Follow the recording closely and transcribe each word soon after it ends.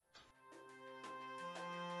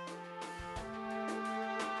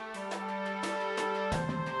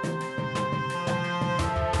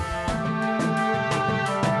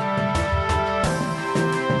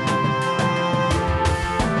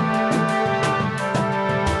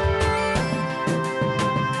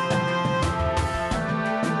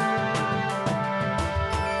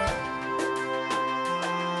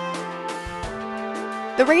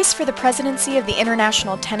The race for the presidency of the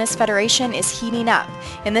International Tennis Federation is heating up.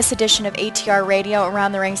 In this edition of ATR Radio,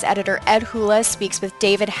 Around the Rings editor Ed Hula speaks with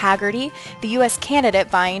David Haggerty, the U.S.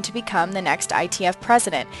 candidate vying to become the next ITF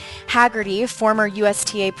president. Haggerty, former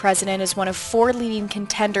USTA president, is one of 4 leading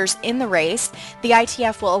contenders in the race. The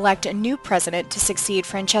ITF will elect a new president to succeed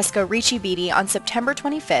Francesco Ricciabiti on September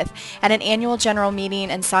 25th at an annual general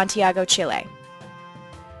meeting in Santiago, Chile.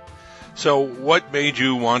 So what made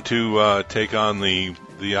you want to take on the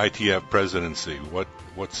ITF presidency?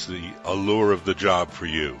 What's the allure of the job for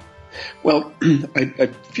you? Well,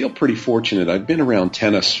 I feel pretty fortunate. I've been around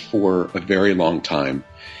tennis for a very long time,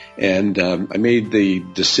 and I made the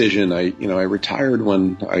decision. I retired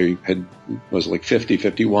when I was like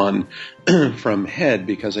 51 from head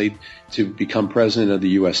because to become president of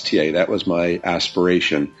the USTA. That was my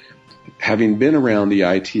aspiration. Having been around the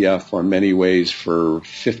ITF on many ways for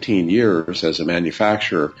 15 years as a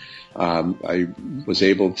manufacturer, I was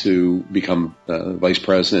able to become vice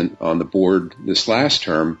president on the board this last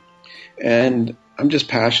term. And I'm just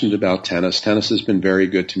passionate about tennis. Tennis has been very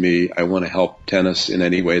good to me. I want to help tennis in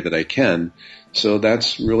any way that I can. So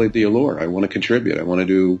that's really the allure. I want to contribute. I want to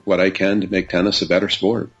do what I can to make tennis a better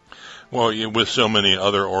sport. Well, with so many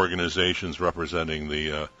other organizations representing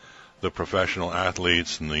the professional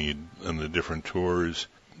athletes and the different tours,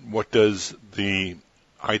 what does the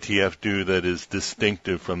ITF do that is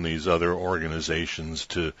distinctive from these other organizations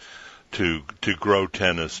to grow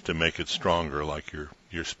tennis, to make it stronger, like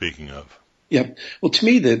you're speaking of? Yep. Well, to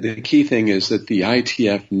me, the key thing is that the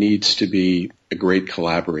ITF needs to be a great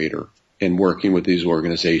collaborator in working with these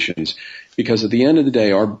organizations, because at the end of the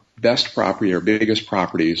day, our best property, our biggest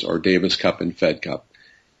properties are Davis Cup and Fed Cup.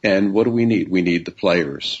 And what do we need? We need the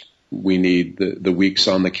players. We need the weeks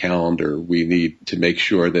on the calendar. We need to make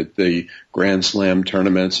sure that the Grand Slam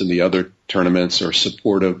tournaments and the other tournaments are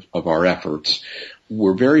supportive of our efforts.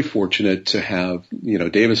 We're very fortunate to have,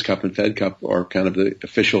 Davis Cup and Fed Cup are kind of the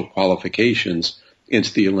official qualifications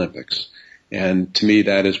into the Olympics. And to me,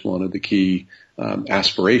 that is one of the key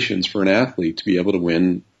aspirations for an athlete, to be able to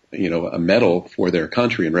win, a medal for their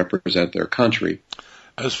country and represent their country.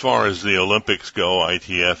 As far as the Olympics go,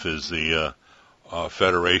 ITF is the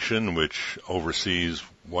federation which oversees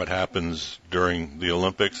what happens during the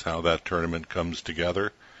Olympics, how that tournament comes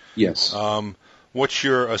together. Yes. What's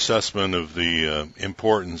your assessment of the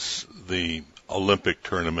importance the Olympic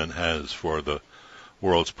tournament has for the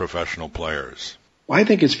world's professional players? Well, I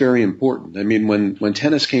think it's very important. I mean, when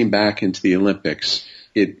tennis came back into the Olympics,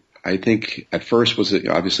 I think at first was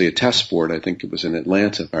obviously a test sport. I think it was in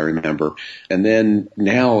Atlanta, if I remember. And then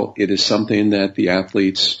now it is something that the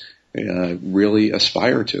athletes really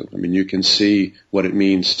aspire to. I mean, you can see what it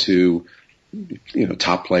means to,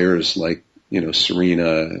 top players like,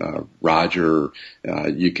 Serena, Roger.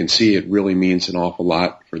 You can see it really means an awful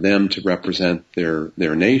lot for them to represent their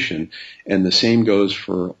nation. And the same goes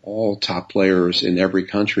for all top players in every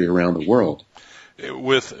country around the world.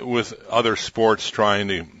 With other sports trying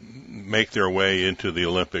to make their way into the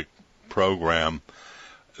Olympic program,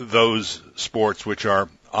 those sports which are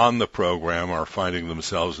on the program are finding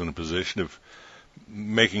themselves in a position of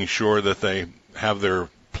making sure that they have their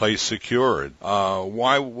place secured.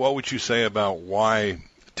 What would you say about why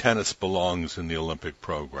tennis belongs in the Olympic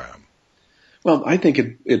program? Well, I think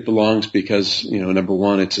it belongs because, number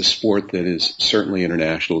one, it's a sport that is certainly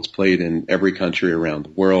international. It's played in every country around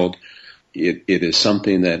the world. It is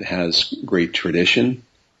something that has great tradition.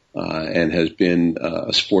 And has been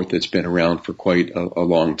a sport that's been around for quite a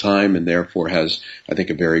long time, and therefore has, I think,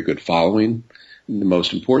 a very good following. The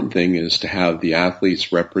most important thing is to have the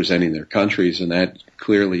athletes representing their countries, and that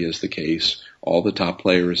clearly is the case. All the top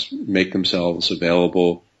players make themselves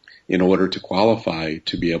available in order to qualify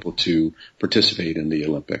to be able to participate in the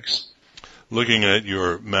Olympics. Looking at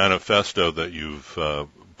your manifesto that you've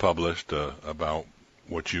published about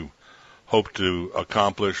what you hope to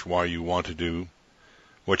accomplish, why you want to do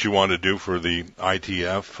what you want to do for the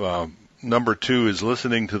ITF. Number 2 is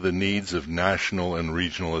listening to the needs of national and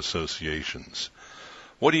regional associations.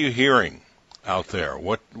 What are you hearing out there?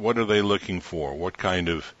 What are they looking for? What kind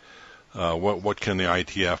of what can the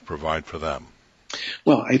ITF provide for them?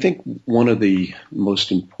 Well, I think one of the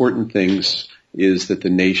most important things is that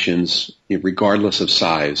the nations, regardless of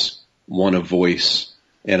size, want a voice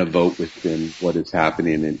and a vote within what is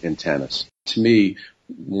happening in tennis. To me,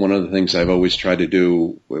 one of the things I've always tried to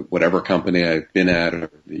do, whatever company I've been at,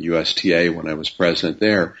 or the USTA when I was president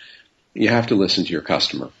there, you have to listen to your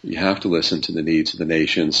customer. You have to listen to the needs of the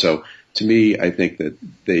nation. So to me, I think that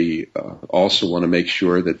they also want to make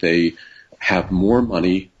sure that they have more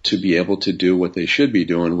money to be able to do what they should be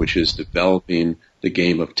doing, which is developing the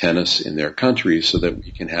game of tennis in their countries so that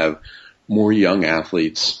we can have more young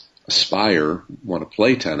athletes aspire, want to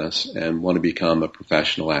play tennis, and want to become a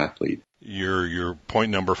professional athlete. Your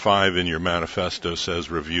point number 5 in your manifesto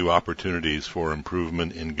says review opportunities for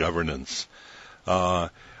improvement in governance.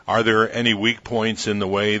 Are there any weak points in the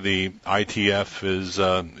way the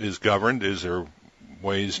ITF is governed? Is there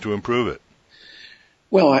ways to improve it?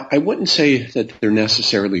 Well, I wouldn't say that they're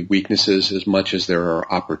necessarily weaknesses as much as there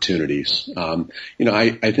are opportunities.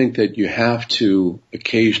 I think that you have to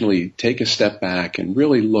occasionally take a step back and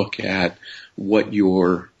really look at what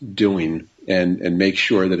you're doing and make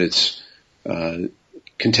sure that it's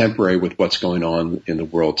contemporary with what's going on in the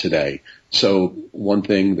world today. So one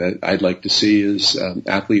thing that I'd like to see is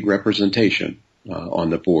athlete representation on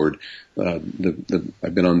the board.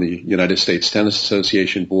 I've been on the United States Tennis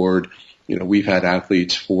Association board. We've had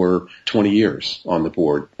athletes for 20 years on the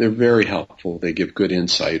board. They're very helpful. They give good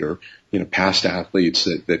insight, or, past athletes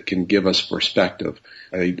that can give us perspective.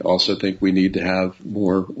 I also think we need to have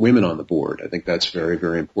more women on the board. I think that's very,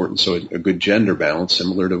 very important. So a good gender balance,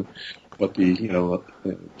 similar to what the,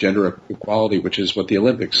 gender equality, which is what the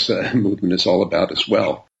Olympics movement is all about as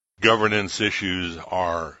well. Governance issues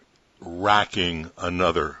are racking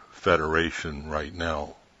another federation right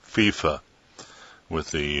now, FIFA,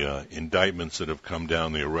 with the indictments that have come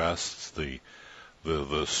down, the arrests, the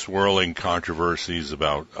swirling controversies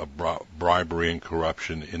about bribery and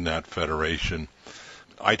corruption in that federation.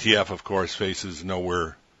 ITF, of course, faces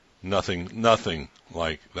nothing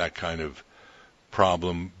like that kind of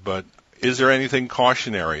problem. But is there anything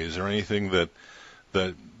cautionary? Is there anything that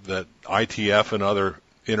ITF and other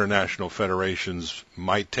international federations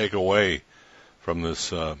might take away from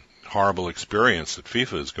this horrible experience that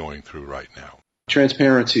FIFA is going through right now?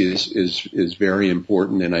 Transparency is very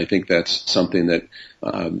important, and I think that's something that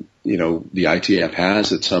the ITF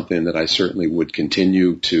has. It's something that I certainly would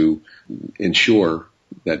continue to ensure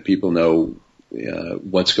that people know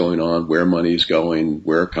what's going on, where money's going,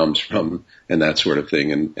 where it comes from, and that sort of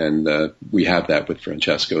thing. And we have that with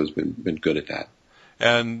Francesco, has been good at that.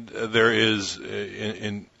 And there is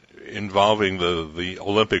involving the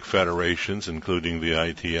Olympic federations, including the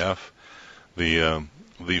ITF,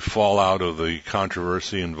 the fallout of the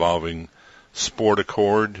controversy involving Sport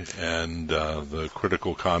Accord and the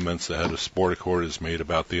critical comments the head of Sport Accord has made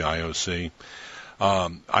about the IOC.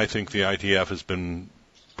 I think the ITF has been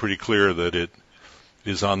pretty clear that it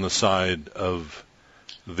is on the side of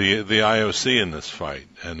the IOC in this fight.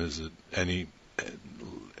 And is it any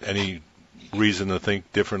reason to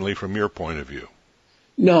think differently from your point of view?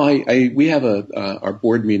 No, we have our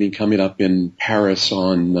board meeting coming up in Paris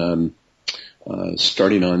on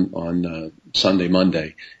starting on Sunday,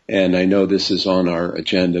 Monday, and I know this is on our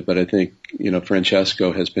agenda, but I think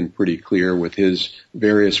Francesco has been pretty clear with his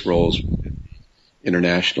various roles,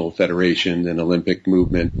 international federation and Olympic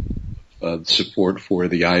movement, support for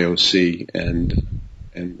the IOC,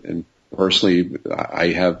 and personally, I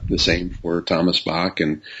have the same for Thomas Bach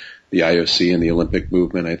and the IOC and the Olympic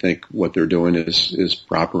movement. I think what they're doing is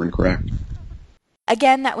proper and correct.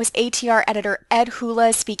 Again, that was ATR editor Ed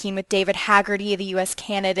Hula speaking with David Haggerty, the U.S.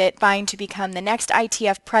 candidate vying to become the next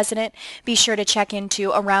ITF president. Be sure to check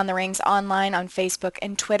into Around the Rings online on Facebook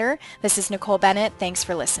and Twitter. This is Nicole Bennett. Thanks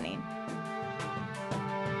for listening.